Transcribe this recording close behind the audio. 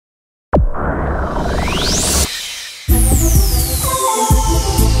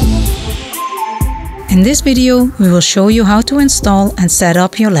In this video, we will show you how to install and set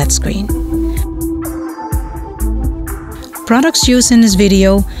up your LED screen. Products used in this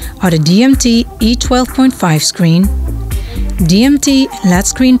video are the DMT E12.5 screen, DMT LED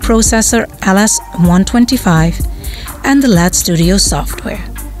screen processor LS125, and the LED Studio software.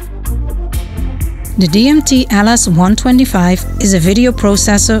 The DMT LS125 is a video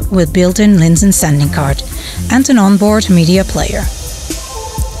processor with built-in LINSN sending card and an onboard media player.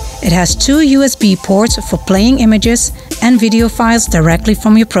 It has two USB ports for playing images and video files directly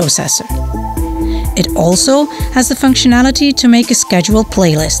from your processor. It also has the functionality to make a scheduled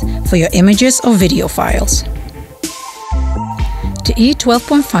playlist for your images or video files. The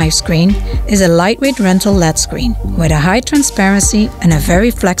E12.5 screen is a lightweight rental LED screen with a high transparency and a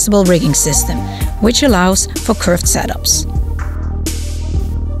very flexible rigging system, which allows for curved setups.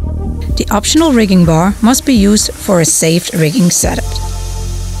 The optional rigging bar must be used for a safe rigging setup.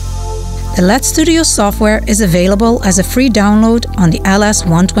 The LED Studio software is available as a free download on the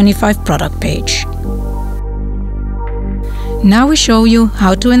LS125 product page. Now we show you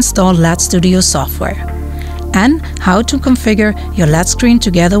how to install LED Studio software and how to configure your LED screen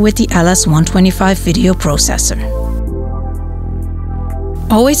together with the LS125 video processor.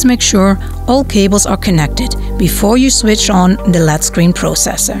 Always make sure all cables are connected before you switch on the LED screen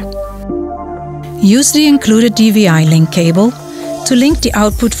processor. Use the included DVI link cable to link the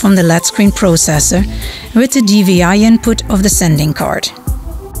output from the LED screen processor with the DVI input of the sending card.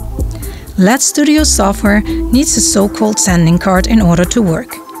 LED Studio software needs a so-called sending card in order to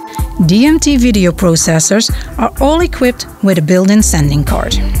work. DMT video processors are all equipped with a built-in sending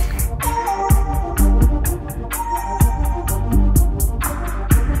card.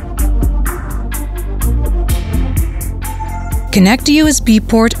 Connect the USB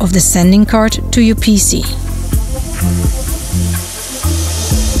port of the sending card to your PC.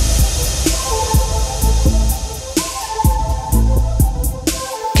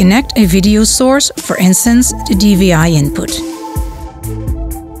 Connect a video source, for instance, the DVI input.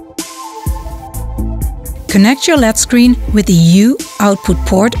 Connect your LED screen with the U output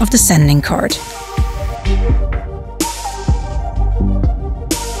port of the sending card.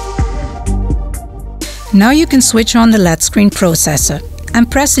 Now you can switch on the LED screen processor and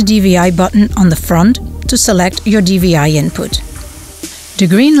press the DVI button on the front to select your DVI input. The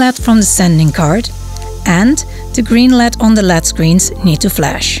green LED from the sending card and the green LED on the LED screens need to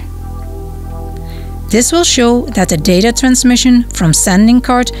flash. This will show that the data transmission from sending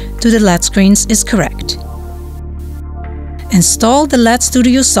card to the LED screens is correct. Install the LED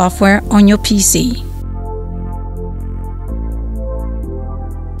Studio software on your PC.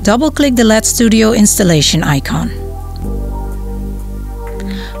 Double-click the LED Studio installation icon.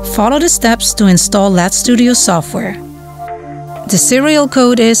 Follow the steps to install LED Studio software. The serial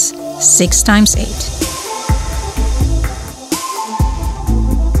code is 6x8.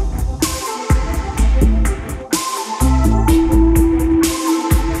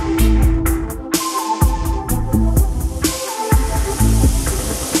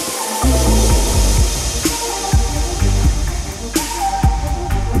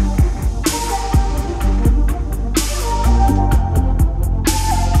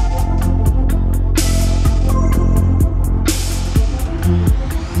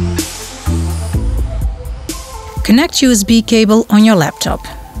 Connect USB cable on your laptop.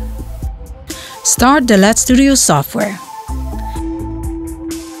 Start the LED Studio software.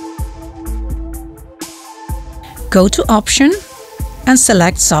 Go to Option and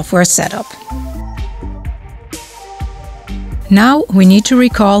select Software Setup. Now we need to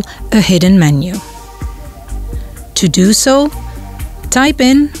recall a hidden menu. To do so, type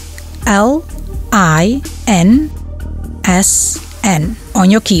in LINSN on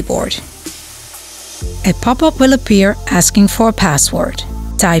your keyboard. A pop-up will appear asking for a password.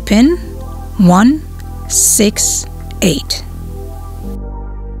 Type in 168.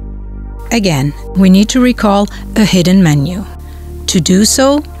 Again, we need to recall a hidden menu. To do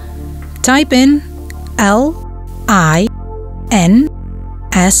so, type in LINSN.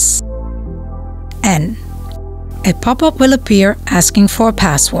 A pop-up will appear asking for a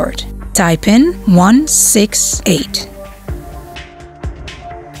password. Type in 168.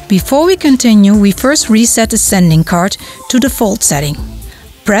 Before we continue, we first reset the sending card to default setting.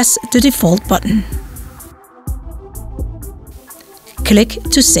 Press the default button. Click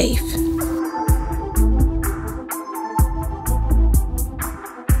to save.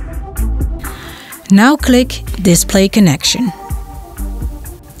 Now click Display Connection.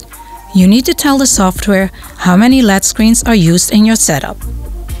 You need to tell the software how many LED screens are used in your setup.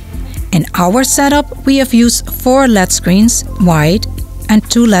 In our setup, we have used 4 LED screens wide and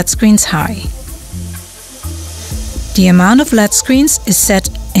 2 LED screens high. The amount of LED screens is set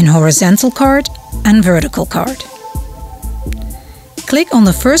in horizontal card and vertical card. Click on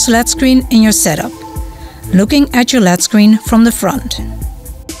the first LED screen in your setup, looking at your LED screen from the front.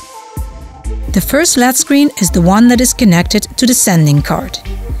 The first LED screen is the one that is connected to the sending card.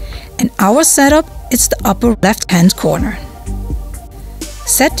 In our setup, it's the upper left-hand corner.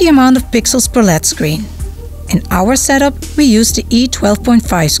 Set the amount of pixels per LED screen. In our setup, we use the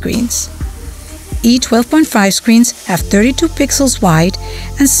E12.5 screens. E12.5 screens have 32 pixels wide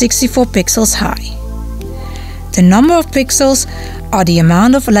and 64 pixels high. The number of pixels are the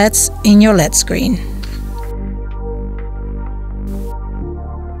amount of LEDs in your LED screen.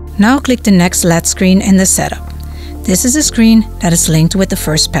 Now click the next LED screen in the setup. This is a screen that is linked with the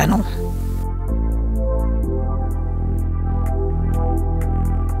first panel.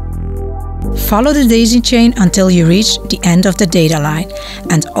 Follow the daisy chain until you reach the end of the data line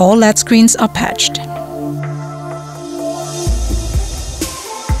and all LED screens are patched.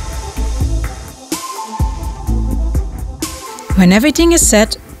 When everything is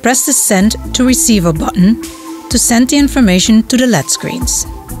set, press the Send to Receiver button to send the information to the LED screens.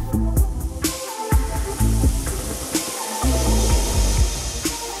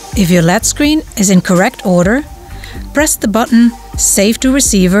 If your LED screen is in correct order, press the button Save to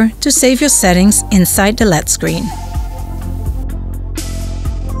Receiver to save your settings inside the LED screen.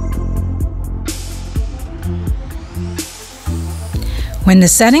 When the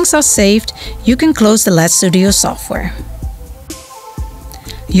settings are saved, you can close the LED Studio software.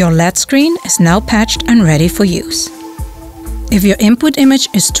 Your LED screen is now patched and ready for use. If your input image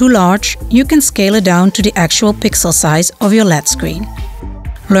is too large, you can scale it down to the actual pixel size of your LED screen.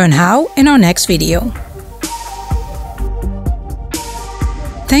 Learn how in our next video.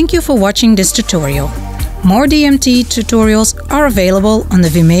 Thank you for watching this tutorial. More DMT tutorials are available on the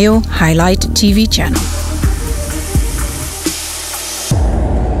Vimeo Highlite TV channel.